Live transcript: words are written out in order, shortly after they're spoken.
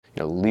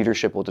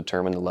Leadership will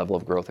determine the level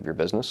of growth of your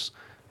business.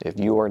 If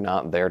you are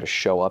not there to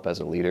show up as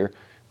a leader,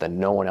 then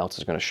no one else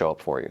is going to show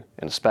up for you,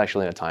 and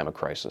especially in a time of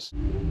crisis.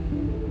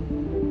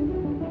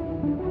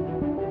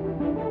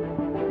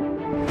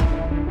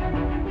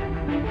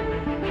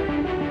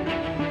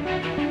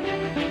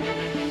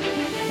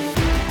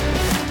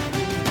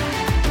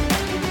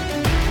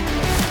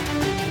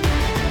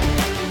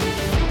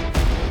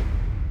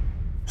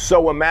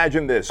 So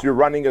imagine this, you're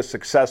running a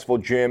successful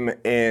gym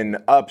in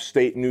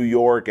upstate New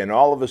York, and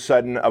all of a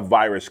sudden a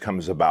virus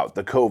comes about,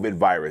 the COVID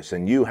virus,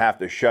 and you have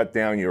to shut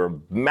down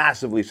your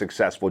massively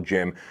successful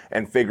gym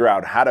and figure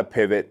out how to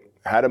pivot,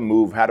 how to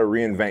move, how to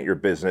reinvent your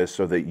business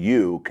so that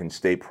you can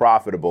stay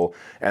profitable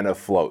and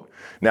afloat.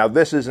 Now,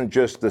 this isn't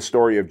just the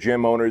story of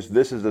gym owners,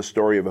 this is the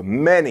story of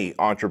many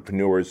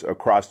entrepreneurs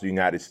across the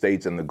United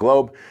States and the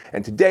globe.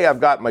 And today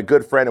I've got my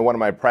good friend and one of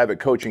my private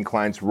coaching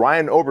clients,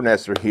 Ryan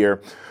Obernesser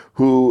here,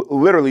 who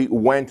literally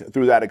went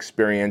through that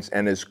experience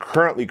and is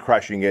currently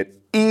crushing it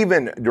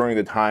even during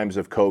the times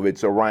of COVID.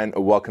 So Ryan,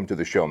 welcome to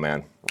the show,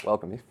 man.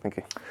 Welcome. Thank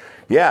you.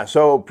 Yeah,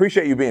 so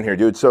appreciate you being here,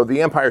 dude. So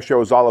the Empire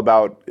Show is all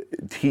about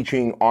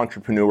teaching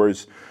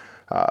entrepreneurs,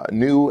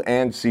 new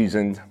and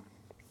seasoned,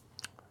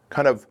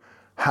 kind of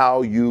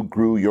how you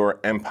grew your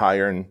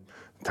empire in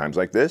times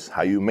like this,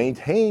 how you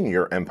maintain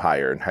your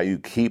empire and how you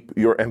keep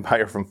your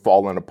empire from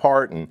falling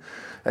apart and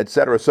et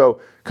cetera.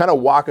 So kind of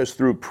walk us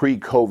through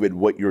pre-COVID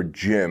what your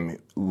gym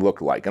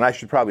looked like. And I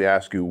should probably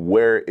ask you,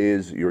 where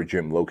is your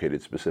gym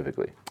located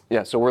specifically?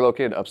 Yeah, so we're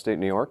located upstate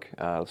New York,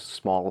 a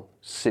small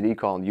city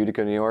called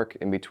Utica, New York,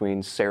 in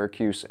between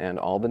Syracuse and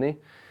Albany.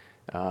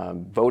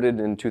 Voted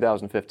in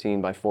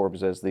 2015 by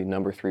Forbes as the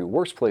 #3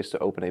 worst place to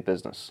open a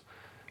business.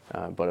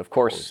 But of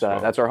course,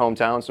 that's our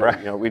hometown, so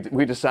right.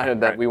 we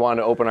decided that we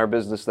wanted to open our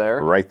business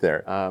there. Right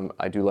there.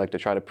 I do like to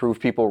try to prove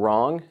people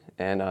wrong,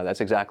 and that's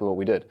exactly what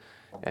we did.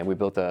 And we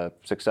built a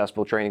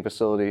successful training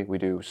facility. We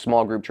do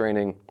small group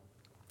training,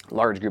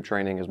 large group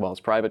training, as well as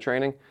private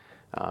training.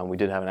 We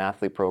did have an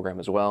athlete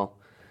program as well.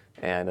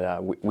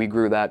 And we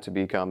grew that to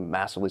become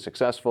massively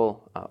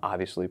successful.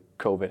 Obviously,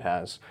 COVID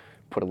has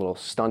put a little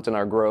stunt in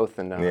our growth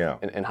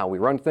and how we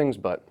run things,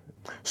 but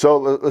so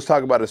let's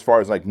talk about as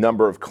far as like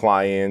number of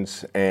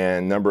clients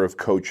and number of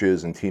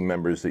coaches and team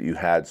members that you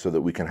had so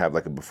that we can have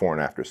like a before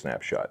and after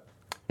snapshot.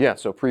 Yeah,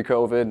 so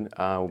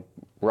pre-COVID,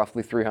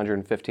 roughly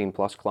 315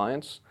 plus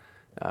clients.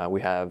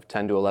 We have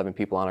 10 to 11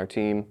 people on our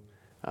team.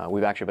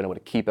 We've actually been able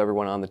to keep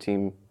everyone on the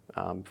team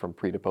from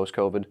pre to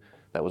post-COVID.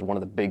 That was one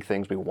of the big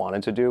things we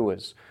wanted to do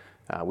was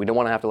we didn't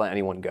want to have to let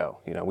anyone go.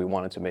 We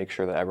wanted to make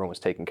sure that everyone was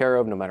taken care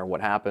of no matter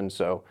what happened.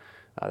 So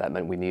that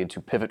meant we needed to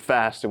pivot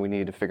fast and we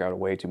needed to figure out a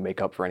way to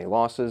make up for any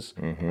losses.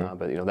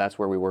 But that's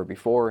where we were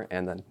before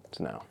and then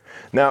to now.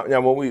 Now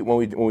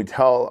when we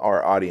tell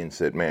our audience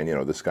that, man,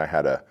 this guy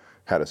had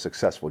a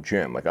successful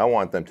gym, like I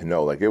want them to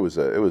know, like it was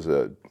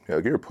a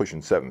you were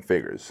pushing 7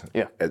 figures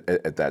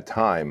at that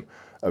time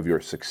of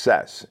your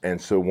success. And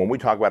so when we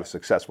talk about a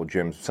successful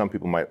gym, some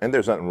people might, and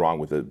there's nothing wrong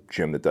with a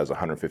gym that does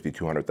 150,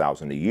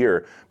 200,000 a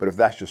year, but if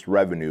that's just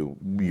revenue,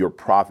 your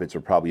profits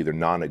are probably either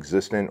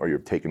non-existent or you're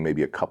taking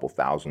maybe a couple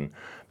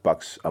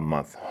 $1,000 a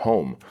month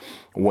home.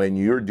 When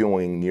you're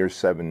doing near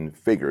 7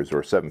 figures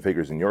or 7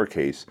 figures in your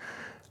case,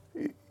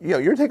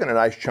 you're taking a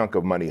nice chunk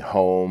of money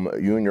home.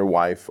 You and your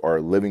wife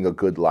are living a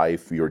good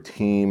life. Your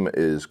team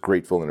is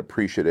grateful and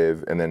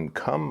appreciative. And then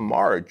come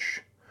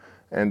March,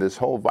 and this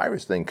whole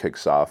virus thing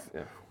kicks off.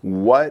 Yeah.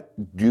 What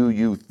do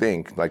you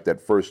think, like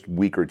that first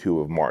week or two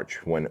of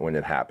March when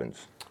it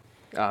happens?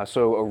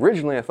 So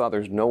originally I thought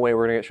there's no way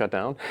we're gonna get shut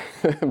down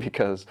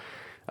because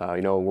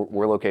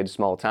we're located in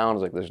small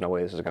towns. Like there's no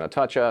way this is gonna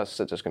touch us.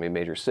 It's just gonna be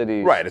major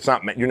cities. Right. It's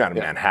not. You're not in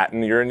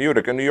Manhattan. You're in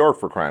Utica, New York,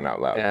 for crying out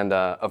loud. And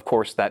of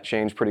course that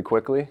changed pretty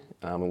quickly.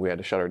 And we had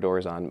to shut our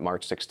doors on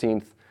March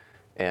 16th.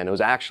 And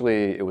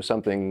it was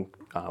something,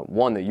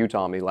 one that you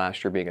taught me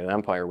last year being at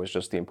Empire was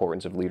just the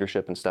importance of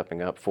leadership and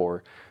stepping up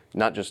for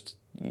not just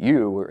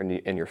you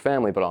and your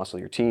family, but also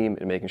your team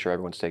and making sure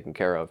everyone's taken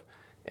care of.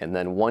 And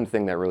then one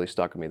thing that really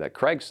stuck with me that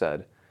Craig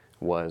said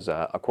was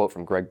a quote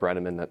from Greg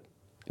Bredeman that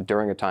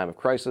during a time of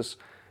crisis,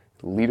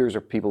 leaders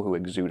are people who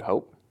exude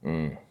hope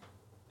and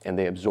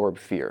they absorb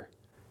fear.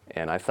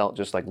 And I felt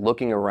just like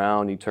looking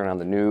around, you turn on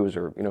the news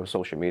or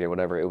social media,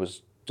 whatever, it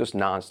was just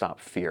nonstop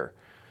fear.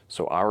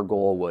 So our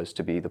goal was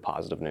to be the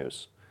positive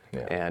news.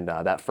 Yeah. And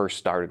that first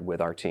started with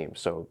our team.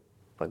 So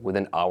like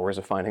within hours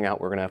of finding out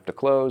we're going to have to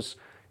close,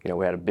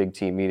 we had a big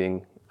team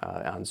meeting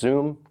on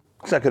Zoom.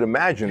 Because I could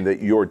imagine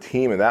that your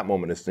team at that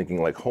moment is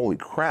thinking like, holy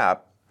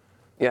crap,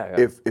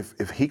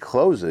 if he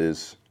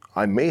closes,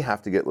 I may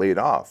have to get laid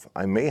off.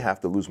 I may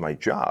have to lose my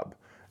job.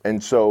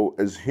 And so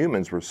as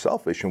humans, we're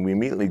selfish and we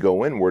immediately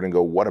go inward and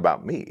go, what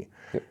about me?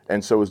 Yep.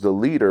 And so as the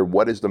leader,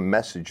 what is the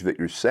message that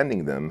you're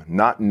sending them,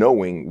 not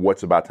knowing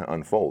what's about to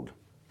unfold?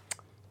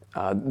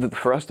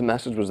 For us, the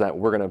message was that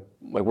we're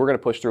gonna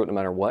push through it no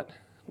matter what.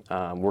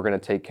 We're gonna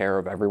take care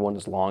of everyone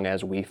as long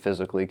as we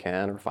physically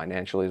can or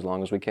financially as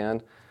long as we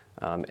can.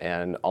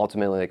 And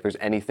ultimately, if there's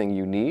anything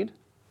you need,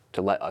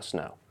 to let us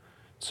know.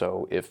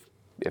 So if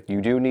if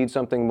you do need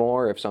something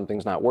more, if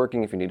something's not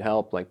working, if you need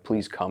help, like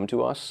please come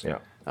to us. Yeah.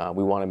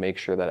 We want to make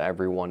sure that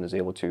everyone is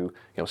able to,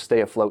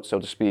 stay afloat, so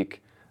to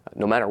speak,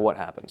 no matter what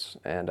happens.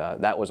 And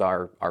that was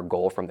our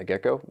goal from the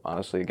get-go.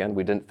 Honestly, again,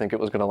 we didn't think it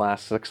was going to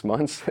last 6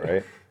 months.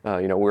 Right.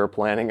 We were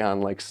planning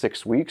on like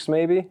 6 weeks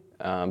maybe,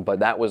 but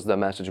that was the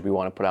message we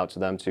want to put out to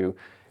them too.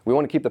 We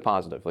want to keep the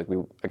positive. Like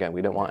we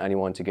didn't want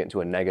anyone to get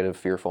into a negative,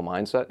 fearful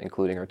mindset,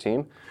 including our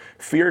team.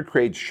 Fear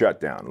creates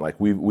shutdown. Like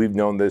we've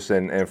known this,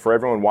 and for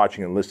everyone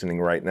watching and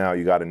listening right now,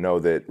 you got to know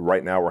that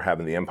right now we're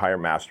having the Empire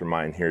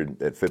Mastermind here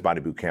at Fit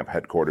Body Bootcamp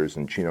headquarters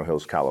in Chino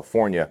Hills,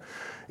 California.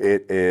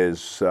 It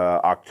is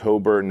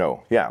October.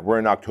 No, yeah, we're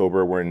in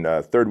October. We're in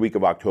the third week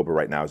of October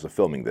right now as of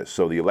filming this.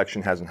 So the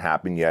election hasn't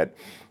happened yet.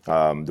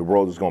 The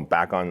world is going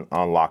back on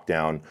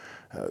lockdown.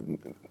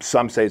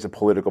 Some say it's a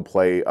political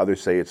play,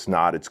 others say it's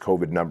not, it's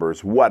COVID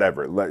numbers,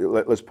 whatever.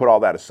 Let's put all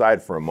that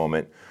aside for a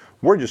moment.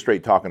 We're just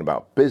straight talking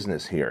about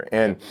business here.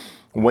 And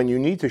when you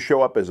need to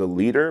show up as a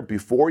leader,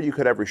 before you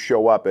could ever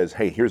show up as,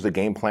 hey, here's the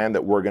game plan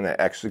that we're going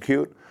to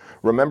execute,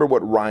 remember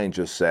what Ryan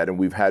just said, and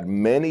we've had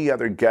many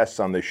other guests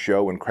on this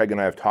show, and Craig and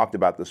I have talked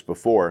about this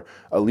before.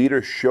 A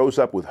leader shows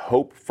up with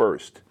hope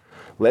first,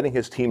 letting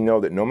his team know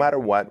that no matter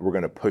what, we're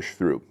going to push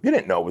through. You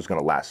didn't know it was going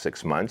to last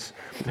 6 months.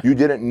 You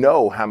didn't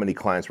know how many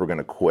clients were going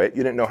to quit.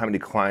 You didn't know how many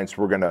clients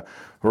were going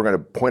to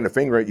point a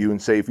finger at you and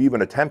say, if you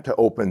even attempt to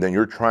open, then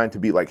you're trying to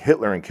be like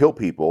Hitler and kill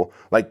people.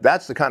 Like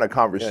that's the kind of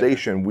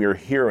conversation we're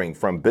hearing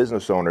from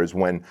business owners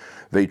when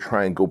they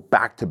try and go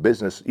back to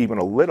business even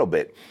a little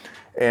bit.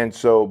 And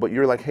so, but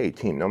you're like, hey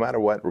team, no matter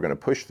what, we're going to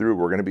push through.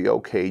 We're going to be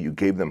okay. You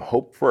gave them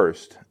hope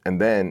first, and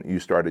then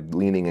you started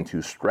leaning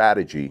into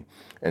strategy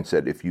and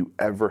said, if you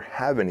ever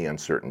have any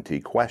uncertainty,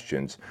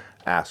 questions,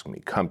 ask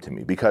me, come to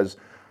me. Because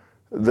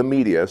the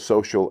media,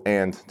 social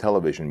and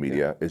television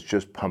media, is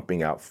just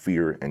pumping out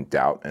fear and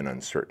doubt and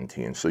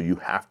uncertainty. And so you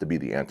have to be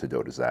the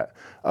antidote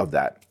of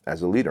that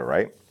as a leader,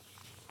 right?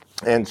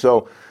 And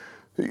so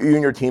you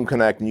and your team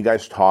connect and you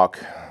guys talk.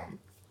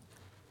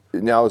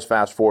 Now let's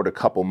fast forward a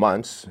couple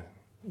months.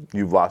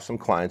 You've lost some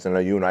clients. I know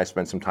you and I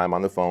spent some time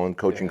on the phone,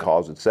 coaching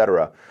calls, et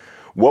cetera.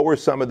 What were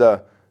some of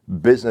the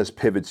business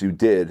pivots you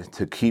did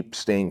to keep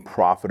staying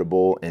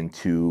profitable and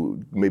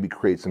to maybe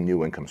create some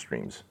new income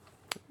streams?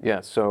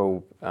 Yeah,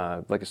 so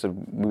like I said,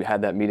 we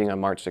had that meeting on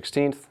March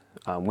 16th.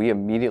 We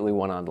immediately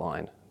went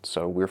online.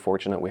 So we're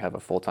fortunate we have a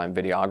full-time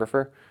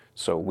videographer.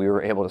 So we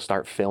were able to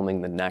start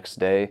filming the next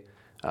day.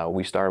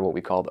 We started what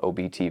we called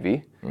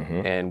OBTV,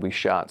 and we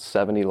shot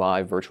 70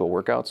 live virtual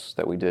workouts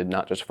that we did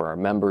not just for our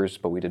members,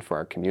 but we did for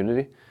our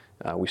community.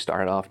 We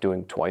started off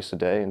doing twice a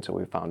day until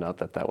we found out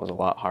that was a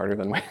lot harder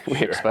than we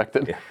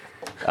expected.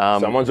 Yeah.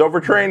 Someone's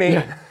overtraining.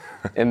 Yeah.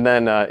 And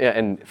then,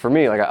 and for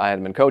me, like I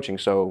had been coaching,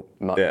 so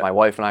my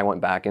wife and I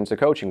went back into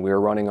coaching. We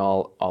were running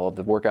all of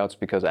the workouts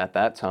because at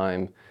that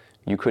time,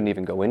 you couldn't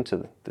even go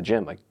into the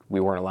gym. Like we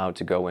weren't allowed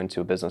to go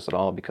into a business at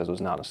all because it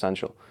was not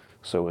essential.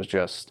 So it was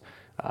just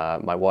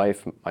my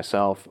wife,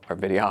 myself, our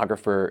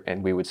videographer,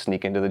 and we would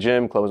sneak into the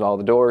gym, close all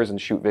the doors,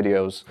 and shoot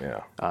videos.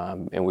 Yeah.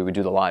 And we would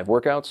do the live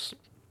workouts.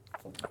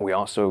 We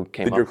also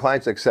came Did your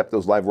clients accept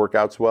those live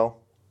workouts well?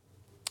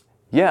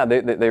 Yeah,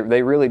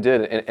 they really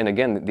did. And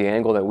again, the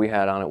angle that we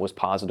had on it was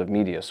positive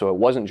media. So it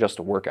wasn't just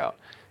a workout.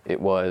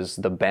 It was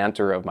the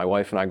banter of my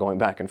wife and I going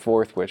back and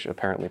forth, which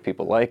apparently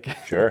people like.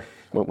 Sure.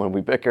 when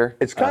we bicker.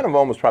 It's kind of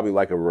almost probably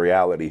like a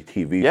reality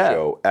TV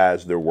show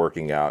as they're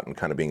working out and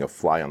kind of being a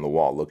fly on the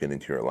wall looking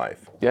into your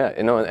life. Yeah,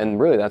 and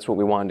really that's what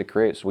we wanted to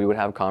create. So we would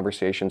have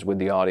conversations with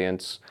the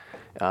audience.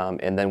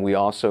 And then we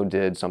also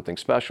did something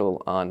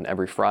special on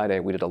every Friday.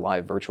 We did a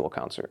live virtual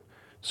concert.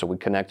 So we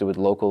connected with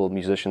local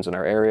musicians in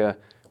our area.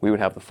 We would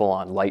have the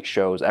full-on light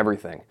shows,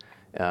 everything.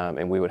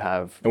 And we would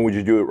have... And would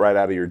you do it right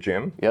out of your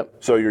gym? Yep.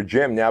 So your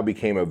gym now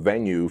became a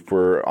venue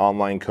for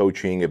online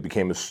coaching. It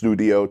became a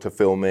studio to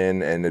film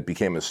in, and it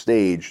became a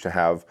stage to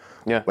have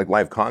like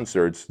live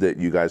concerts that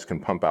you guys can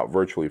pump out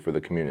virtually for the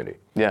community.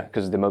 Yeah,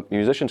 because the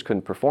musicians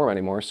couldn't perform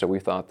anymore, so we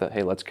thought that,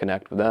 hey, let's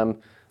connect with them.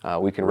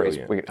 We can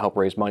help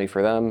raise money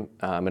for them,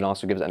 and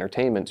also gives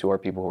entertainment to our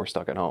people who are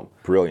stuck at home.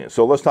 Brilliant.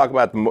 So let's talk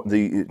about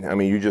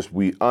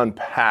we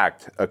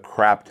unpacked a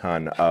crap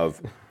ton of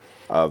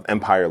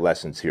Empire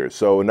lessons here.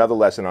 So another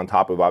lesson on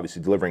top of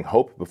obviously delivering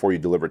hope before you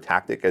deliver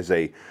tactic as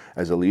a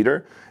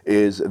leader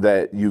is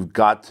that you've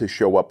got to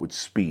show up with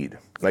speed.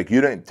 Like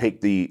you didn't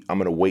take the I'm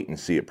going to wait and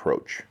see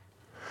approach.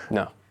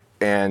 No.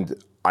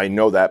 And I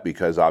know that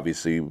because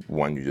obviously,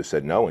 one, you just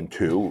said no, and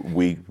two,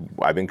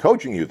 I've been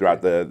coaching you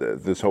throughout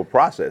this whole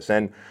process.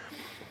 And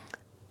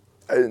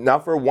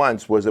not for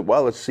once was it,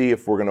 well, let's see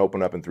if we're going to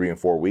open up in 3 and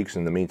 4 weeks.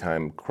 In the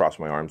meantime, cross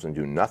my arms and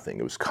do nothing.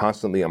 It was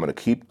constantly, I'm going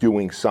to keep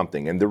doing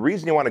something. And the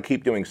reason you want to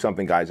keep doing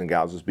something, guys and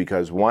gals, is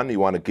because one, you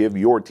want to give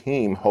your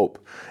team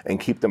hope and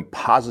keep them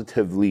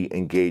positively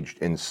engaged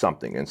in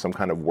something, in some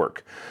kind of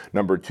work.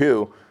 Number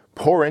two,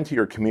 pour into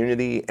your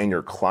community and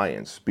your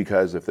clients,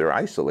 because if they're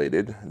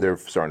isolated, they're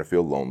starting to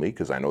feel lonely,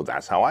 because I know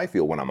that's how I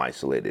feel when I'm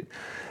isolated.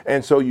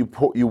 And so you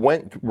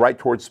went right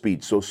towards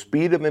speed. So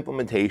speed of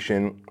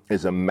implementation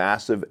is a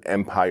massive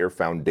Empire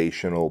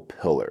foundational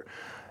pillar.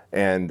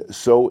 And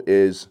so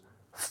is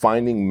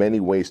finding many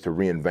ways to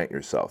reinvent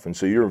yourself. And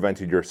so you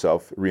reinvented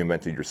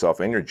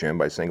yourself in your gym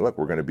by saying, look,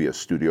 we're going to be a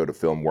studio to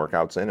film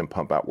workouts in and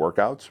pump out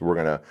workouts. We're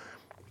going to,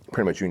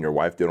 pretty much you and your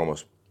wife did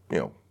almost,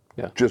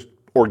 just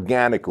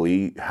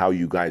organically how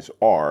you guys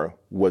are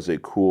was a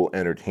cool,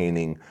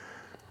 entertaining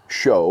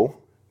show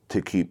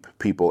to keep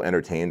people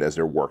entertained as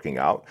they're working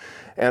out.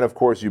 And of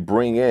course, you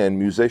bring in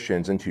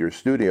musicians into your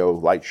studio,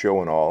 light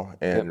show and all,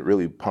 and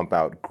really pump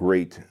out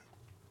great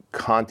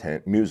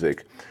content,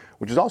 music,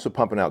 which is also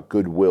pumping out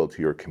goodwill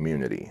to your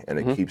community, and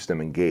it keeps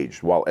them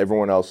engaged. While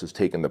everyone else is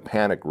taking the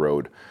panic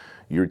road,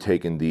 you're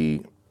taking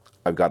the,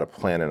 I've got a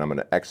plan and I'm going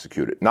to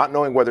execute it. Not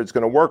knowing whether it's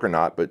going to work or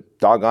not, but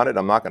doggone it,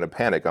 I'm not going to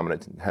panic. I'm going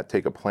to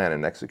take a plan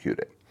and execute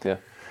it. Yeah.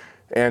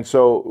 And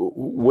so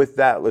with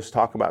that, let's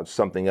talk about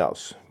something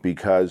else,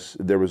 because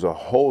there was a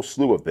whole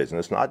slew of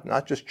business,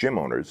 not just gym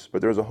owners, but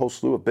there was a whole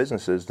slew of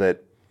businesses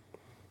that,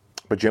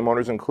 but gym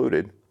owners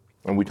included,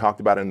 and we talked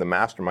about it in the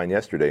mastermind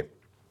yesterday.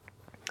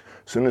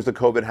 As soon as the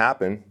COVID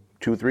happened,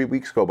 2-3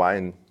 weeks go by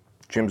and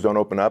gyms don't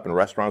open up and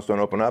restaurants don't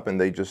open up, and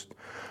they just,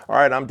 all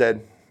right, I'm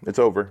dead. It's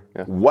over.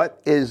 Yeah.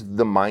 What is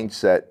the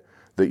mindset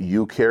that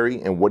you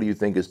carry, and what do you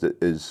think is the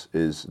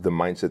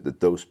mindset that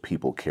those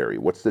people carry?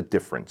 What's the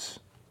difference?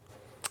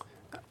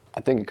 I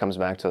think it comes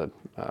back to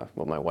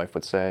what my wife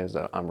would say is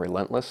that I'm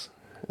relentless.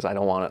 Is I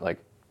don't want it, like,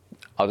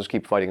 I'll just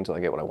keep fighting until I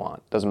get what I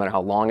want. Doesn't matter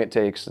how long it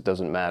takes. It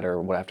doesn't matter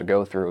what I have to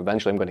go through.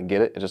 Eventually I'm going to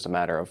get it. It's just a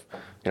matter of,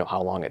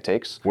 how long it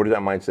takes. Where did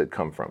that mindset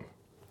come from?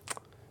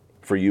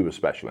 For you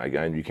especially.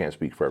 Again, you can't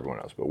speak for everyone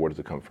else, but where does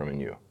it come from in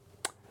you?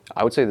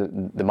 I would say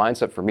that the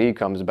mindset for me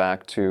comes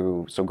back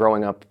to, so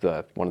growing up,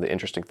 one of the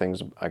interesting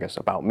things, I guess,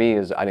 about me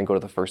is I didn't go to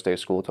the first day of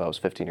school until I was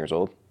 15 years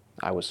old.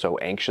 I was so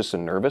anxious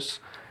and nervous,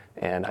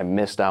 and I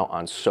missed out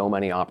on so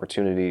many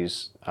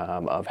opportunities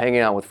of hanging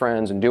out with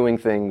friends and doing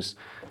things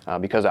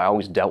because I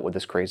always dealt with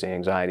this crazy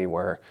anxiety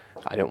where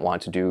I didn't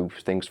want to do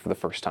things for the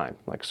first time.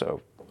 Like,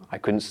 so I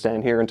couldn't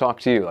stand here and talk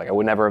to you. Like, I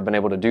would never have been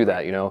able to do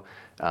that,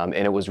 and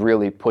it was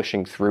really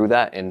pushing through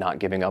that and not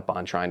giving up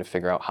on trying to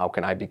figure out how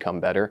can I become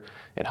better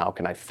and how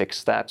can I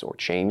fix that or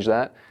change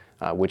that,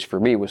 which for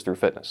me was through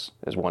fitness.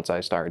 Is once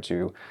I started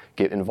to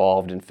get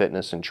involved in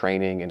fitness and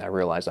training, and I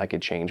realized I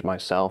could change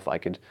myself. I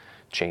could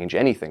change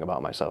anything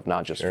about myself,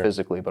 not just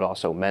physically, but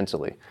also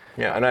mentally.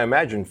 Yeah, and I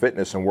imagine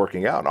fitness and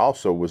working out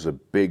also was a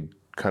big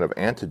kind of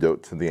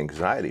antidote to the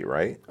anxiety,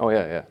 right? Oh,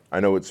 yeah. I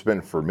know it's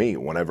been for me.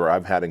 Whenever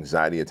I've had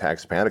anxiety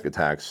attacks, panic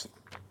attacks,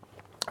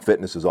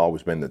 fitness has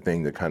always been the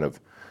thing that kind of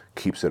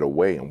keeps it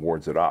away and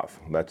wards it off.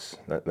 That's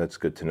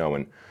good to know.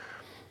 And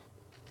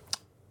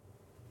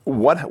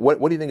what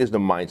do you think is the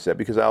mindset?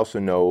 Because I also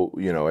know,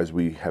 as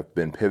we have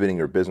been pivoting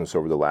your business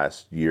over the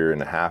last year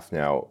and a half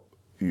now,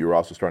 you're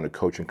also starting to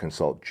coach and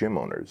consult gym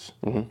owners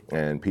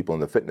and people in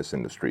the fitness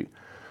industry.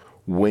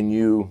 When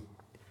you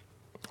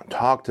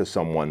talk to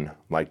someone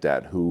like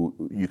that who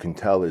you can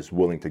tell is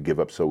willing to give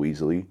up so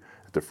easily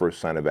at the first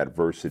sign of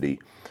adversity,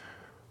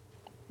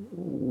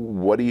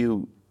 what do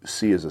you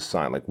see as a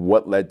sign? Like,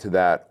 what led to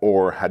that,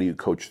 or how do you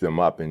coach them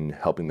up in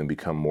helping them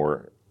become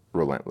more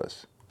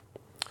relentless?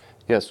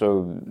 Yeah,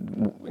 so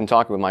in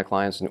talking with my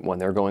clients when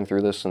they're going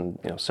through this and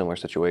similar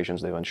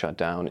situations, they've been shut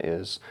down,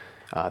 is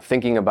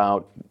thinking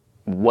about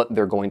what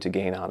they're going to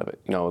gain out of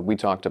it. We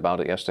talked about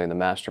it yesterday in the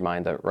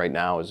mastermind that right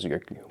now is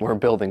we're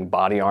building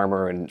body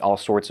armor and all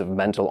sorts of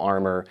mental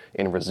armor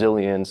and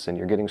resilience, and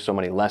you're getting so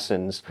many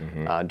lessons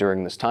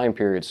during this time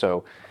period.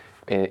 So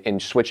in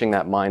switching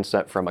that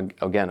mindset from,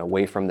 again,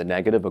 away from the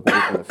negative,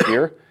 away from the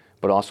fear,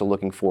 but also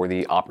looking for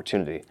the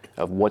opportunity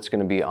of what's going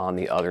to be on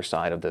the other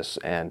side of this,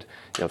 and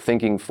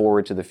thinking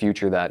forward to the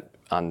future that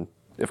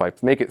if I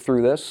make it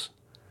through this,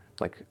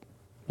 like,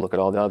 look at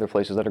all the other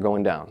places that are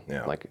going down.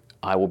 Yeah. Like,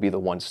 I will be the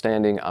one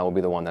standing, I will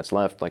be the one that's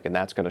left, and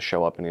that's going to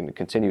show up and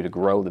continue to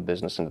grow the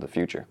business into the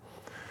future.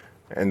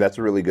 And that's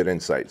a really good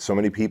insight. So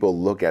many people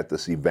look at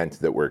this event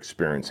that we're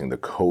experiencing, the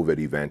COVID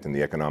event, and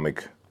the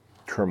economic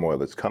turmoil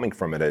that's coming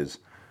from it as,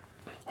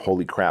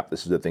 holy crap,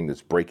 this is the thing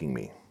that's breaking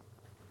me.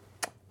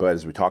 But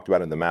as we talked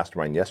about in the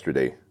mastermind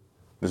yesterday,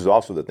 this is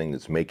also the thing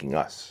that's making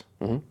us.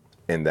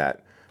 In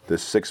that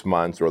this 6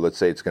 months, or let's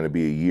say it's going to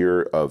be a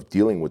year of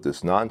dealing with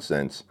this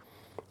nonsense,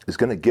 is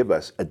going to give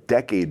us a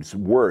decade's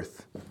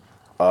worth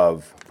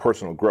of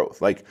personal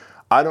growth. Like,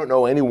 I don't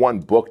know any one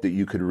book that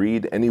you could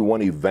read, any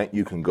one event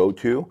you can go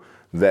to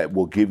that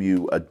will give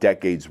you a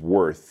decade's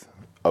worth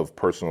of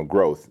personal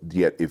growth.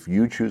 Yet if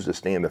you choose to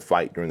stay in the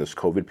fight during this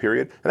COVID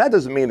period, and that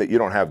doesn't mean that you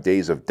don't have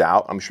days of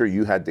doubt. I'm sure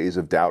you had days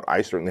of doubt.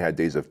 I certainly had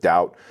days of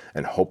doubt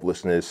and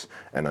hopelessness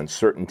and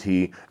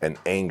uncertainty and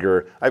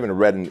anger. I even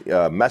read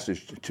a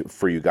message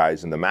for you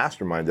guys in the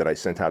mastermind that I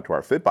sent out to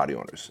our Fit Body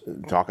owners,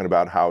 talking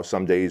about how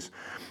some days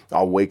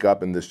I'll wake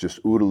up in this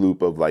just OODA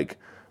loop of like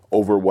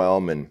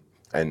overwhelm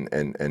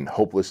and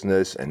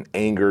hopelessness and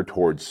anger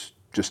towards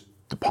just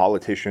the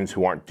politicians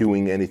who aren't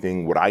doing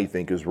anything what I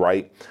think is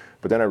right.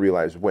 But then I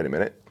realized, wait a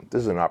minute,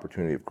 this is an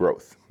opportunity of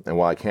growth. And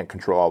while I can't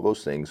control all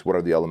those things, what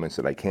are the elements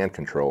that I can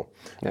control?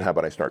 And how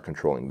about I start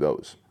controlling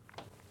those?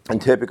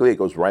 And typically it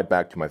goes right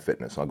back to my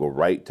fitness. I'll go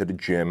right to the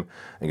gym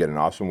and get an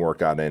awesome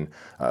workout in.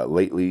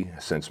 Lately,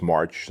 since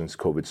March, since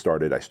COVID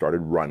started, I started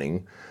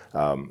running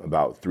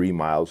about 3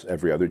 miles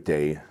every other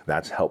day.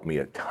 That's helped me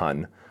a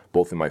ton,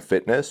 both in my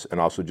fitness and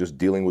also just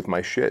dealing with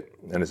my shit.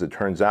 And as it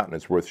turns out, and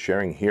it's worth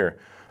sharing here,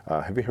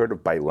 have you heard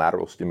of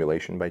bilateral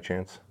stimulation by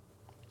chance?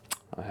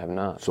 I have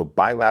not. So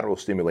bilateral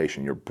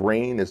stimulation, your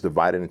brain is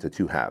divided into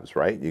two halves,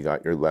 right? You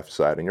got your left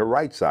side and your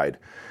right side.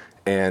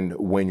 And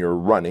when you're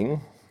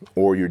running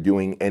or you're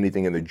doing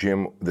anything in the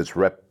gym that's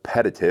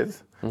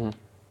repetitive,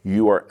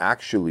 you are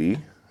actually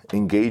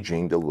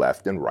engaging the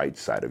left and right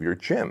side of your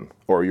gym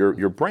or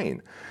your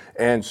brain.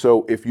 And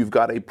so if you've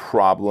got a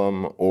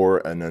problem or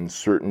an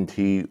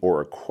uncertainty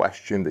or a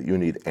question that you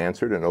need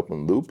answered in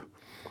open loop,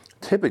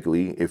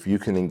 typically if you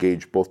can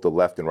engage both the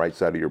left and right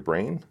side of your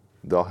brain,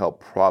 they'll help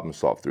problem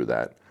solve through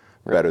that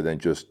better than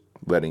just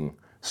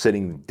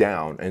sitting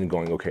down and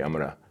going, okay, I'm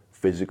gonna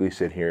physically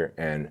sit here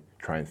and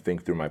try and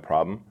think through my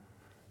problem.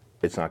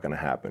 It's not gonna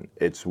happen.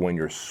 It's when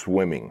you're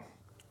swimming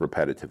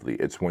repetitively.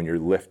 It's when you're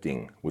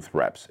lifting with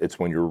reps. It's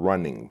when you're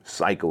running,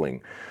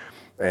 cycling,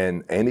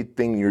 and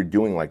anything you're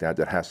doing like that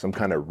that has some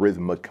kind of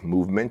rhythmic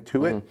movement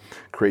to it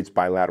creates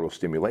bilateral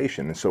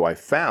stimulation. And so I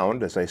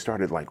found as I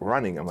started like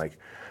running, I'm like,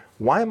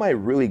 why am I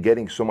really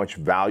getting so much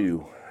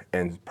value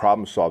and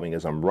problem solving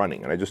as I'm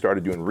running? And I just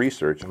started doing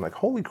research. I'm like,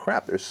 holy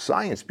crap, there's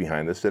science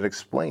behind this that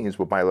explains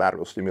what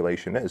bilateral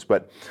stimulation is.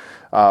 But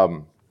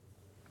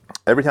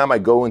every time I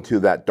go into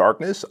that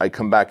darkness, I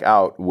come back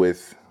out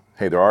with,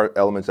 hey, there are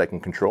elements I can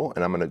control,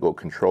 and I'm gonna go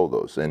control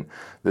those. And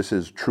this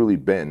has truly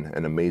been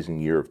an amazing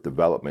year of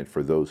development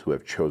for those who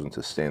have chosen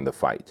to stand the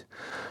fight.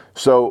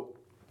 So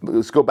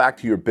let's go back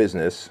to your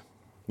business.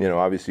 You know,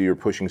 obviously you're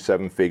pushing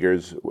 7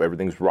 figures,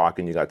 everything's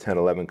rocking, you got 10,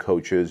 11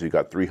 coaches, you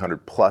got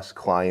 300 plus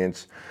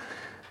clients,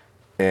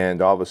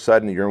 and all of a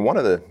sudden you're in one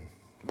of the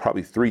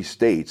probably 3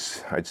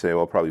 states, I'd say,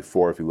 well, probably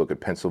 4 if you look at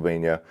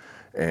Pennsylvania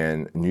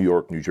and New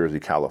York, New Jersey,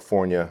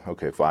 California,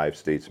 okay, 5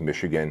 states,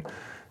 Michigan,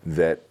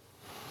 that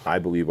I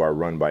believe are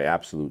run by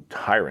absolute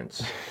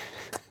tyrants.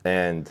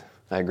 And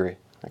I agree.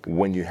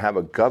 When you have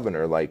a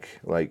governor like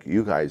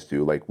you guys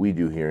do, like we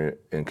do here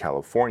in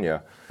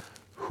California,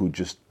 who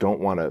just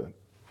don't want to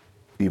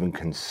even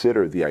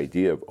consider the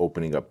idea of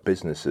opening up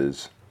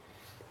businesses,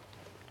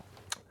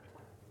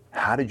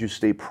 how did you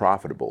stay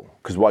profitable?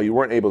 Because while you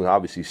weren't able to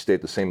obviously stay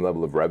at the same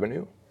level of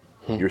revenue,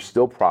 you're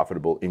still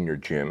profitable in your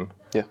gym.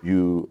 Yeah.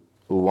 You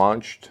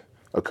launched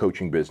a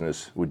coaching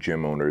business with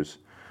gym owners,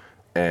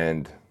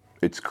 and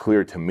it's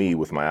clear to me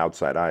with my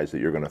outside eyes that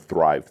you're going to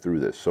thrive through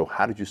this. So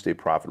how did you stay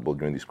profitable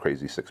during these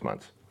crazy 6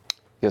 months?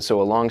 Yeah,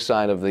 so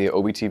alongside of the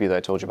OBTV that I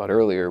told you about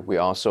earlier, we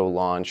also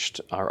launched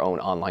our own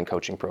online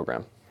coaching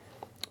program.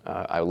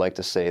 I would like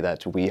to say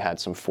that we had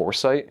some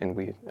foresight and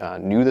we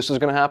knew this was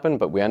going to happen,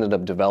 but we ended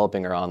up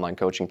developing our online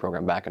coaching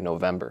program back in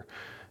November.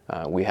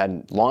 We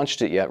hadn't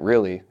launched it yet,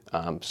 really,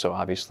 so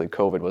obviously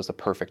COVID was the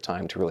perfect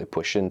time to really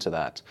push into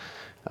that.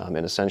 And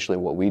essentially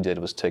what we did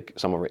was take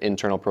some of our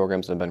internal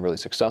programs that have been really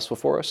successful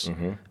for us,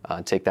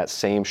 take that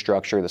same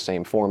structure, the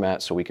same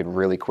format, so we could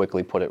really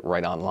quickly put it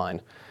right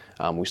online.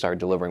 We started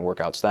delivering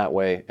workouts that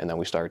way, and then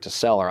we started to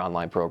sell our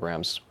online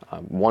programs.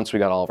 Once we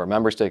got all of our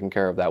members taken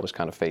care of, that was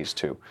kind of phase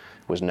 2,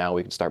 was now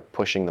we could start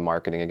pushing the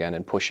marketing again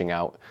and pushing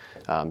out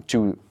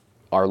to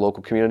our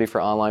local community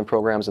for online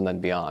programs and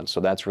then beyond. So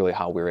that's really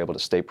how we were able to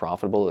stay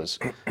profitable is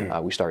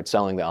we started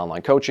selling the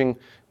online coaching.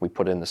 We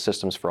put in the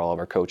systems for all of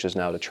our coaches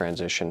now to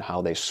transition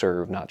how they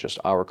serve not just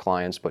our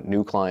clients, but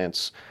new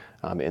clients.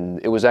 And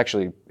it was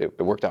actually, it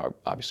worked out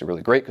obviously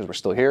really great because we're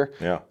still here.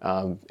 Yeah.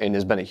 And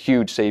has been a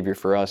huge savior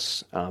for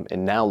us.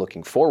 And now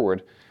looking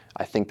forward,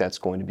 I think that's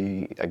going to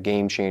be a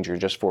game changer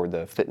just for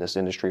the fitness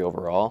industry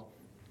overall.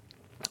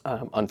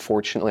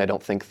 Unfortunately, I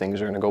don't think things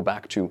are going to go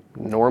back to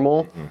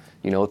normal.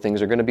 You know,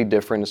 things are going to be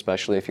different,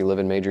 especially if you live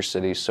in major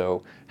cities.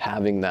 So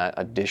having that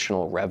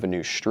additional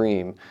revenue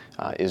stream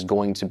is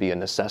going to be a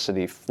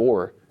necessity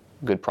for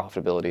good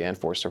profitability and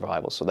for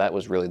survival. So that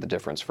was really the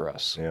difference for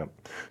us. Yeah.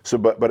 So,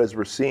 but as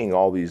we're seeing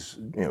all these,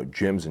 you know,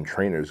 gyms and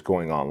trainers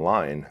going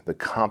online, the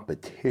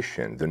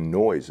competition, the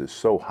noise is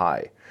so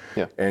high.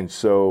 Yeah. And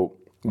so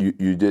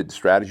you did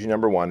strategy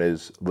number 1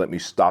 is let me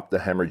stop the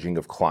hemorrhaging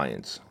of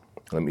clients.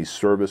 Let me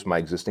service my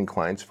existing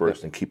clients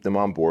first and keep them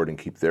on board and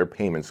keep their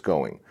payments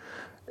going.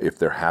 If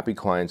they're happy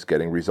clients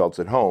getting results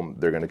at home,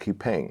 they're going to keep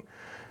paying.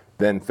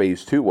 Then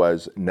phase 2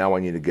 was, now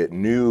I need to get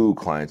new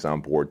clients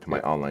on board to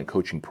my online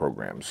coaching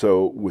program.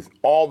 So with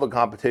all the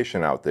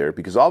competition out there,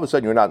 because all of a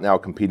sudden you're not now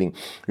competing,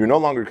 you're no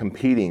longer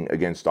competing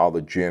against all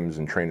the gyms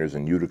and trainers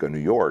in Utica, New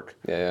York.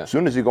 As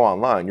soon as you go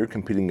online, you're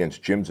competing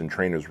against gyms and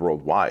trainers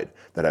worldwide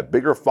that have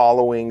bigger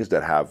followings,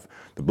 that have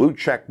the blue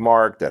check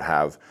mark, that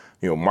have,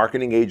 you know,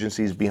 marketing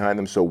agencies behind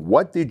them. So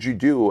what did you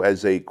do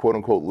as a quote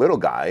unquote little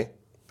guy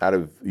out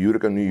of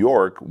Utica, New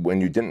York, when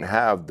you didn't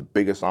have the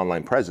biggest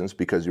online presence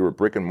because you were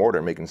brick and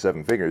mortar making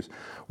 7 figures?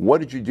 What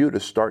did you do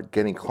to start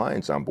getting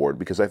clients on board?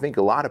 Because I think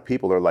a lot of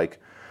people are like,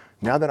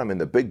 now that I'm in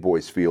the big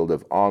boys field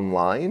of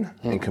online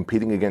and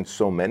competing against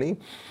so many,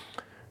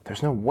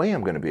 there's no way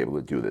I'm going to be able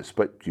to do this,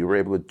 but you were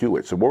able to do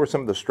it. So what were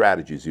some of the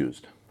strategies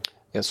used?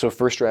 Yeah, so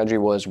first strategy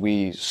was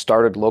we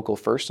started local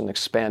first and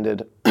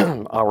expanded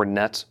our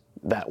net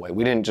that way.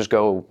 We didn't just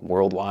go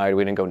worldwide,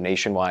 we didn't go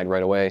nationwide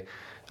right away,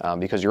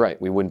 because you're right,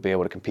 we wouldn't be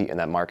able to compete in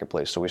that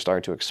marketplace. So we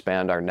started to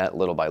expand our net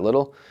little by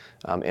little.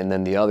 And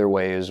then the other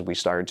way is we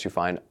started to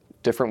find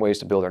different ways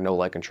to build our know,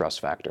 like, and trust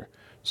factor.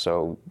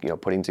 So,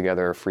 putting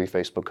together a free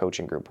Facebook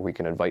coaching group where we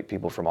can invite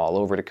people from all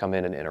over to come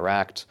in and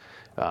interact.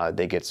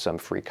 They get some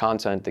free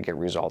content, they get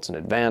results in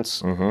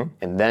advance.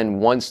 And then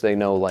once they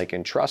know, like,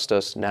 and trust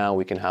us, now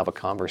we can have a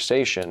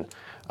conversation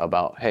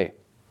about, hey,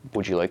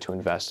 would you like to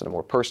invest in a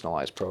more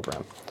personalized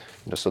program?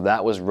 So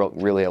that was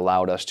really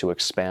allowed us to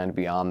expand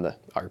beyond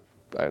our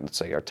let's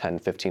say our 10,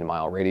 15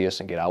 mile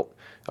radius and get out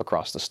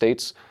across the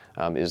states,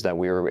 is that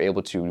we were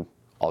able to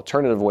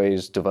alternative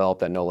ways develop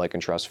that know, like,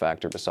 and trust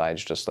factor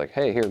besides just like,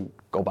 hey, here,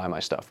 go buy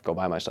my stuff.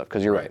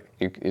 Because you're right.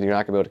 You're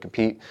not going to be able to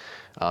compete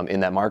in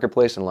that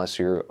marketplace unless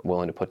you're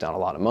willing to put down a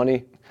lot of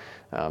money.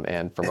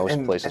 And for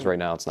most places right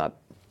now, it's not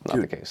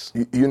the case.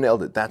 You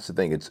nailed it. That's the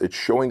thing. It's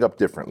showing up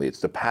differently.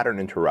 It's the pattern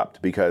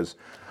interrupt, because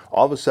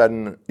all of a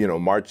sudden,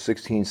 March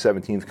 16th,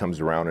 17th comes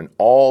around and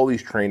all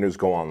these trainers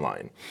go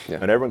online. Yeah.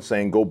 And everyone's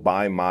saying, go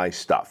buy my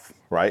stuff,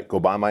 right? Go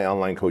buy my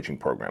online coaching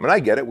program. And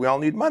I get it. We all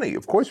need money.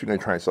 Of course, you're going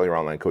to try and sell your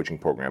online coaching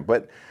program.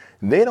 But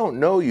they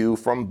don't know you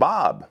from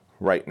Bob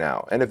right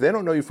now. And if they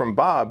don't know you from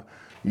Bob,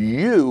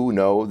 you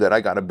know that I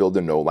got to build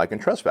a know, like,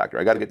 and trust factor.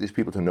 I got to get these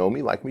people to know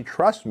me, like me,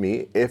 trust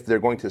me if they're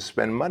going to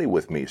spend money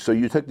with me. So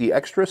you took the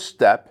extra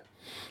step,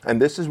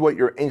 and this is what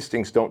your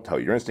instincts don't tell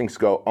you. Your instincts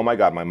go, oh my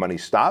God, my money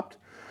stopped.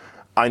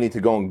 I need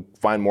to go and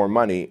find more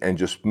money and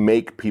just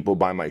make people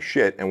buy my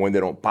shit. And when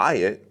they don't buy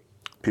it,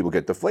 people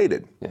get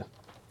deflated. Yeah.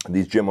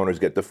 These gym owners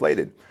get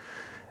deflated.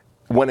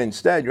 When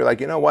instead you're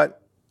like, you know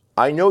what?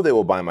 I know they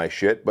will buy my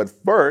shit, but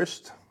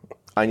first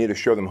I need to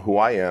show them who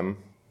I am,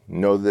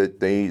 know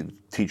that they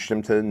teach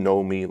them to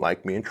know me,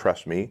 like me, and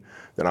trust me,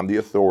 that I'm the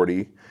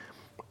authority.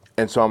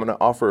 And so I'm going to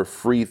offer a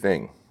free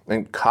thing.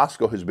 And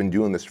Costco has been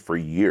doing this for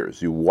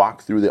years. You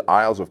walk through the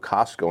aisles of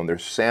Costco and they're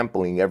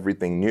sampling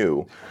everything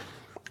new.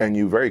 And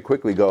you very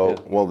quickly go,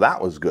 well, that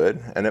was good,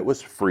 and it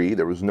was free.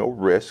 There was no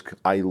risk.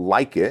 I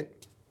like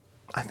it.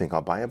 I think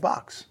I'll buy a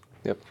box.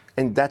 Yep.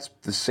 And that's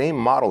the same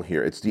model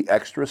here. It's the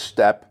extra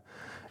step,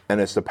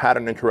 and it's the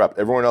pattern interrupt.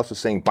 Everyone else is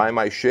saying, buy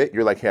my shit.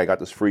 You're like, hey, I got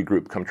this free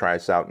group. Come try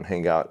us out and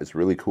hang out. It's a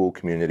really cool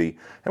community.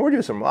 And we're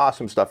doing some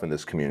awesome stuff in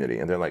this community.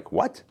 And they're like,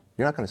 what?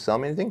 You're not going to sell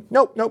me anything?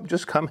 Nope.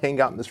 Just come hang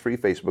out in this free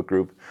Facebook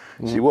group,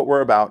 see what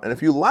we're about. And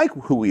if you like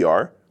who we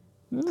are,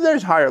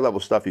 there's higher level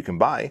stuff you can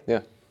buy.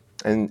 Yeah.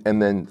 And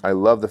then I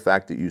love the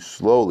fact that you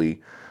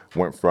slowly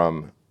went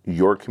from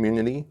your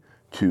community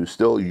to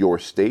still your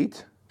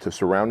state to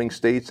surrounding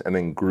states, and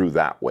then grew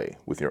that way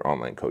with your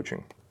online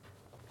coaching.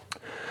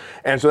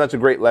 And so that's a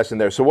great lesson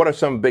there. So what are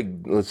some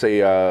big, let's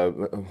say,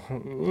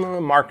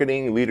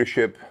 marketing,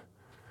 leadership,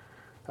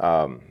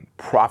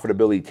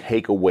 profitability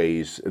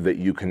takeaways that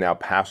you can now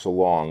pass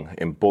along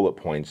in bullet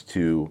points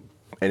to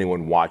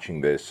anyone watching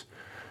this?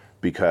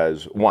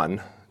 Because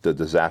one, the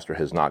disaster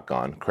has not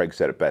gone. Craig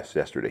said it best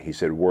yesterday. He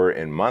said, we're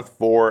in month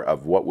 4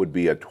 of what would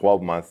be a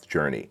 12-month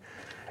journey.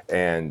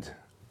 And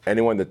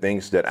anyone that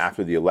thinks that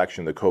after the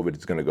election, the COVID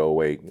is going to go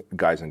away,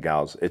 guys and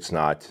gals, it's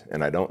not.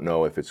 And I don't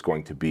know if it's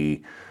going to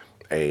be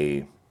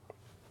a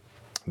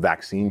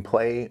vaccine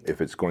play,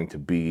 if it's going to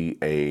be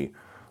a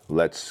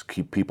let's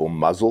keep people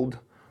muzzled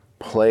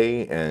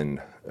play and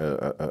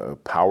a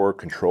power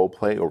control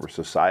play over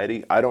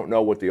society. I don't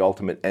know what the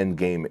ultimate end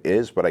game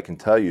is, but I can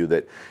tell you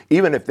that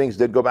even if things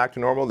did go back to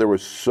normal, there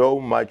was so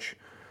much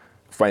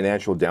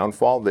financial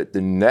downfall that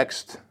the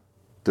next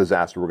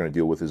disaster we're going to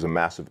deal with is a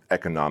massive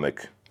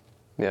economic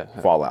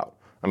fallout.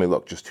 I mean,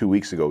 look, just 2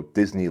 weeks ago,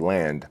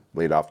 Disneyland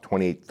laid off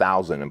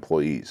 28,000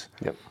 employees.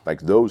 Yep.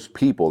 Like, those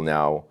people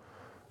now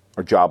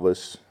are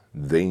jobless.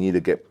 They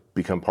need to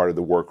become part of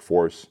the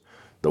workforce.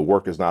 The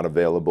work is not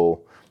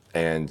available.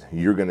 And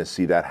you're going to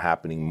see that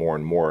happening more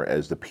and more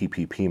as the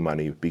PPP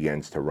money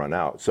begins to run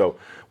out. So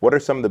what are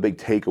some of the big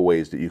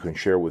takeaways that you can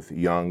share with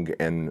young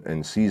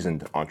and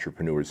seasoned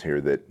entrepreneurs here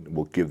that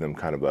will give them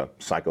kind of a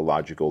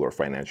psychological or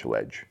financial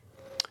edge?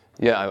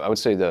 Yeah, I would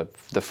say the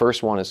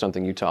first one is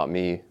something you taught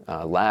me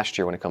last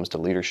year when it comes to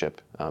leadership.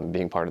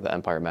 Being part of the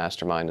Empire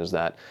Mastermind is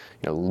that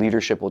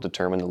leadership will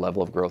determine the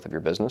level of growth of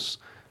your business.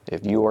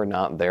 If you are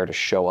not there to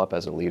show up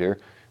as a leader,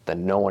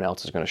 then no one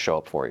else is going to show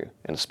up for you,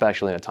 and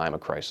especially in a time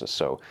of crisis.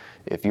 So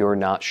if you're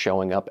not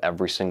showing up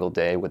every single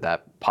day with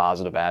that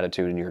positive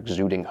attitude and you're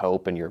exuding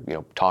hope and you're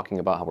talking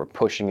about how we're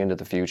pushing into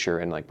the future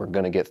and like we're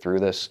going to get through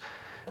this,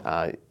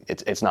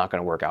 it's not going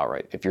to work out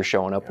right. If you're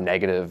showing up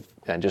negative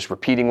and just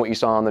repeating what you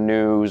saw on the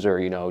news,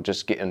 or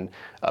just getting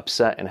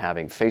upset and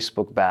having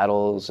Facebook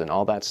battles and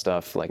all that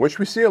stuff, like which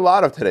we see a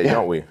lot of today,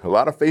 don't we? A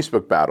lot of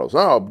Facebook battles.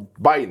 Oh,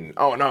 Biden.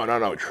 Oh,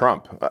 no,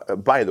 Trump.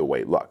 By the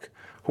way, look.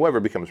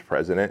 Whoever becomes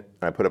president,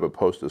 and I put up a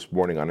post this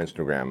morning on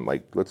Instagram,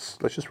 like let's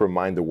just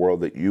remind the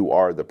world that you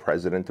are the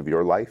president of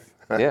your life.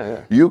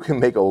 Yeah. You can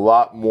make a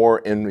lot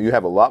more, and you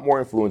have a lot more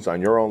influence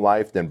on your own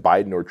life than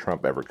Biden or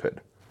Trump ever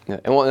could. Yeah,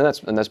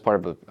 and that's part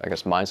of the, I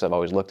guess, mindset I've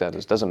always looked at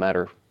is, doesn't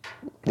matter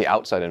the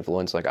outside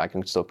influence, like I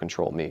can still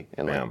control me,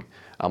 and like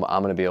I'm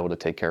going to be able to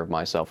take care of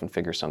myself and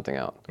figure something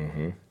out.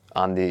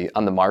 On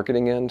the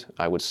marketing end,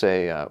 I would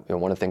say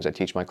one of the things I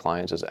teach my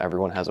clients is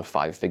everyone has a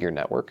 5-figure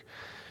network,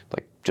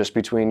 like just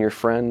between your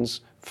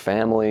friends,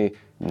 family,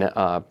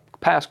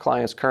 past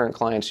clients, current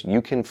clients,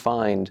 you can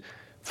find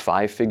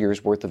 5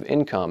 figures worth of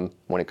income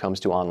when it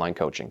comes to online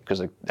coaching,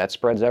 because that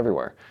spreads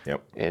everywhere.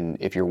 Yep. And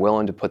if you're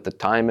willing to put the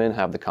time in,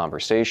 have the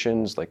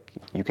conversations, like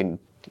you can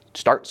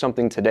start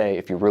something today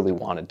if you really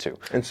wanted to.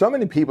 And so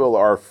many people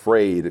are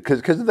afraid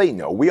because they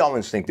know, we all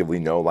instinctively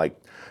know,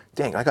 like,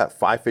 dang, I got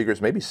 5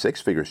 figures, maybe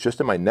 6 figures just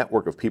in my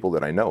network of people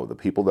that I know, the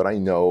people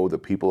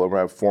who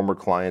have former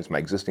clients, my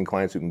existing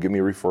clients who can give me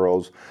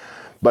referrals.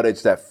 But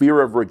it's that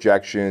fear of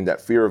rejection, that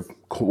fear of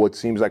what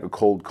seems like a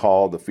cold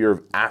call, the fear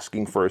of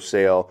asking for a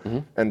sale.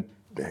 And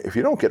if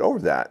you don't get over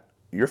that,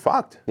 you're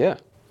fucked. Yeah.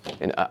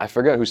 And I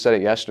forgot who said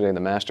it yesterday in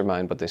the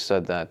mastermind, but they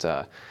said that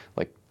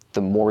like the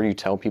more you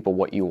tell people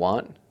what you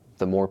want,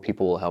 the more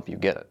people will help you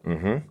get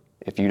it.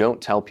 If you don't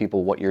tell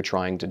people what you're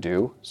trying to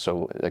do,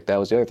 so like that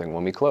was the other thing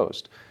when we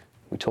closed.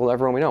 We told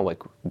everyone we know,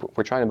 like,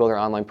 we're trying to build our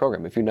online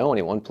program. If you know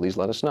anyone, please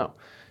let us know.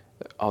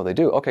 Oh, they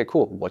do? Okay,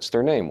 cool. What's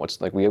their name?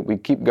 We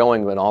keep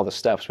going in all the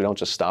steps. We don't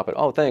just stop at,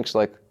 oh, thanks,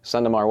 like,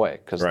 send them our way.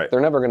 Because they're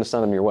never going to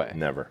send them your way.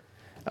 Never.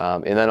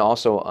 And then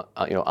also,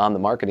 on the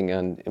marketing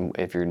end,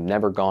 if you're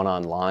never gone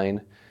online,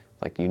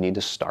 like, you need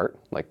to start,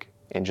 like,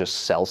 and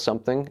just sell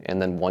something.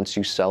 And then once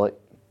you sell it,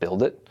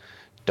 build it.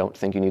 Don't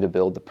think you need to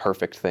build the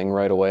perfect thing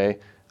right away.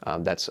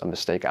 That's a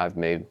mistake I've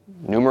made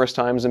numerous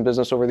times in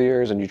business over the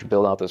years, and you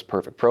build out this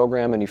perfect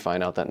program and you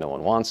find out that no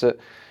one wants it.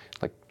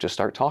 Like, just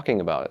start talking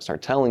about it,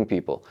 start telling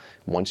people.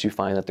 Once you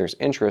find that there's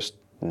interest,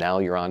 now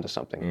you're onto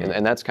something.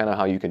 And that's kind of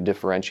how you can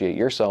differentiate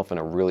yourself in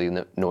a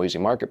really noisy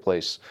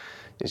marketplace,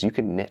 is you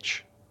can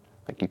niche.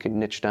 Like, you can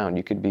niche down.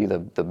 You could be the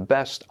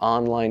best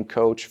online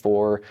coach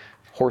for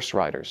horse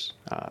riders.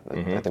 I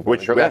think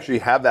which we actually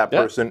have that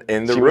person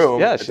in the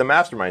room at the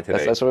mastermind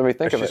today. That's what made me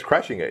think of it. She's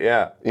crushing it,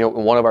 yeah.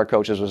 One of our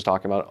coaches was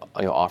talking about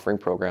offering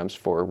programs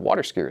for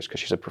water skiers,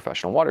 because she's a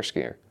professional water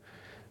skier.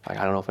 Like,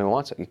 I don't know if anyone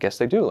wants it. I guess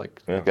they do.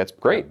 Like, that's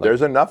great. Like,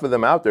 there's enough of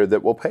them out there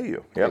that will pay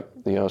you.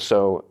 Yep.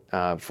 So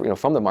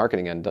from the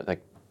marketing end,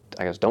 like,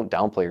 I guess don't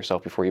downplay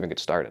yourself before you even get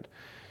started.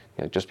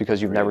 Just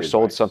because you've never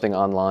sold something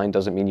online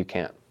doesn't mean you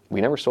can't.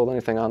 We never sold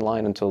anything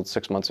online until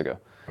 6 months ago.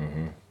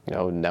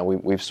 Now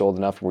we've sold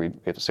enough. We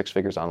have 6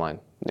 figures online.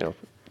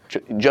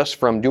 Just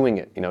from doing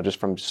it. Just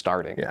from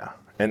starting. Yeah.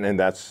 And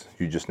that's,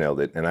 you just nailed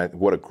it. And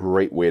what a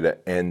great way to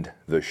end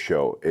the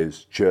show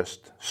is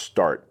just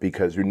start,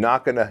 because you're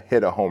not going to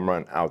hit a home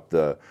run out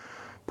the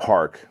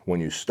park when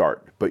you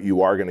start, but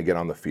you are going to get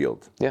on the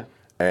field. Yeah.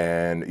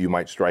 And you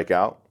might strike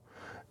out,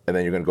 and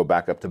then you're going to go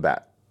back up to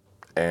bat.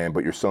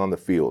 But you're still on the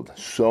field.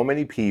 So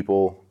many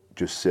people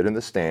just sit in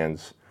the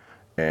stands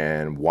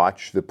and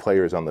watch the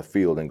players on the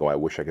field and go, I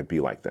wish I could be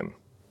like them.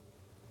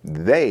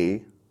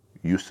 They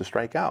used to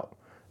strike out.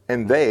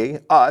 And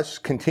us,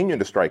 continue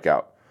to strike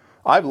out.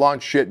 I've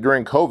launched shit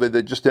during COVID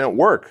that just didn't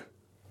work.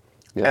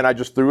 Yeah. And I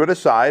just threw it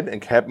aside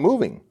and kept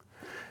moving.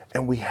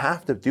 And we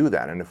have to do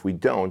that. And if we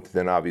don't,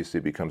 then obviously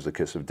it becomes the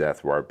kiss of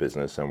death for our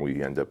business, and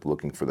we end up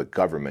looking for the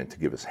government to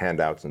give us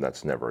handouts, and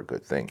that's never a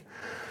good thing.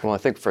 Well, I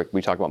think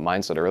we talked about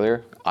mindset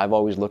earlier. I've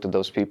always looked at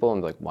those people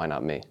and be like, why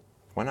not me?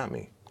 Why not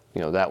me?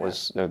 That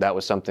was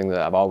something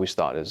that I've always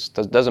thought is,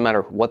 doesn't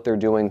matter what they're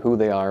doing, who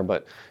they are,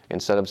 but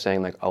instead of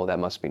saying like, oh, that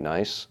must be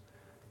nice,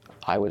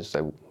 I would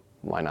say,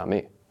 why not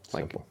me?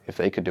 Like, if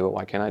they could do it,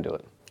 why can't I do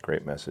it?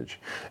 Great message.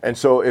 And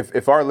so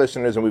if our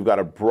listeners, and we've got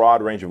a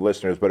broad range of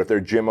listeners, but if they're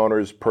gym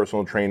owners,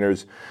 personal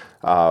trainers,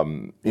 they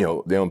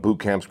own boot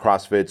camps,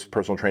 CrossFits,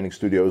 personal training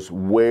studios,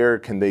 where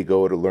can they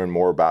go to learn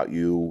more about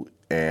you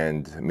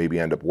and maybe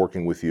end up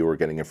working with you or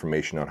getting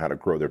information on how to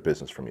grow their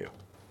business from you?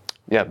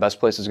 Yeah, best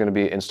place is going to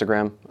be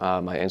Instagram.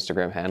 My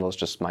Instagram handle is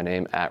just my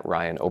name,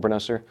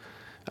 @RyanObernusser.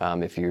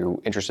 If you're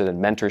interested in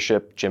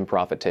mentorship,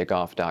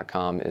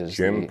 gymprofittakeoff.com is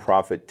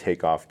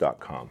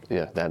gymprofittakeoff.com.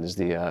 Yeah, that is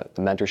the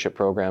mentorship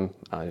program.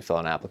 You fill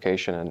out an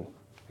application and,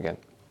 again,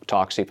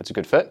 talk, see if it's a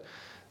good fit,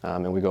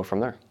 and we go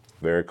from there.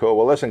 Very cool.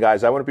 Well, listen,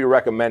 guys, I wouldn't be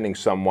recommending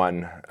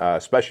someone,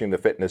 especially in the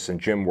fitness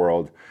and gym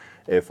world,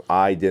 if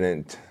I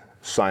didn't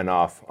sign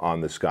off on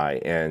this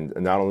guy. And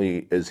not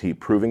only is he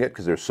proving it,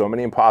 because there's so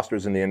many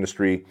imposters in the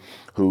industry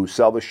who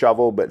sell the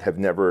shovel but have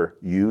never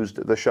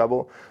used the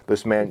shovel.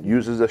 This man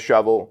uses a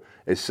shovel,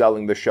 is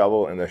selling the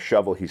shovel, and the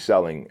shovel he's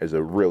selling is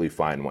a really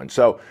fine one.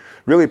 So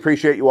really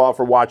appreciate you all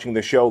for watching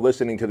the show,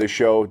 listening to the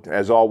show.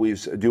 As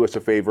always, do us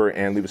a favor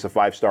and leave us a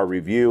 5-star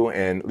review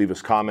and leave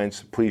us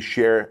comments. Please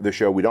share the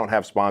show. We don't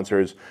have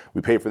sponsors.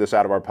 We pay for this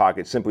out of our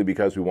pocket simply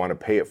because we want to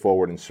pay it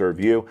forward and serve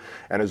you.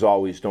 And as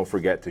always, don't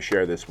forget to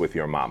share this with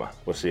your mama.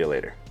 We'll see you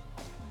later.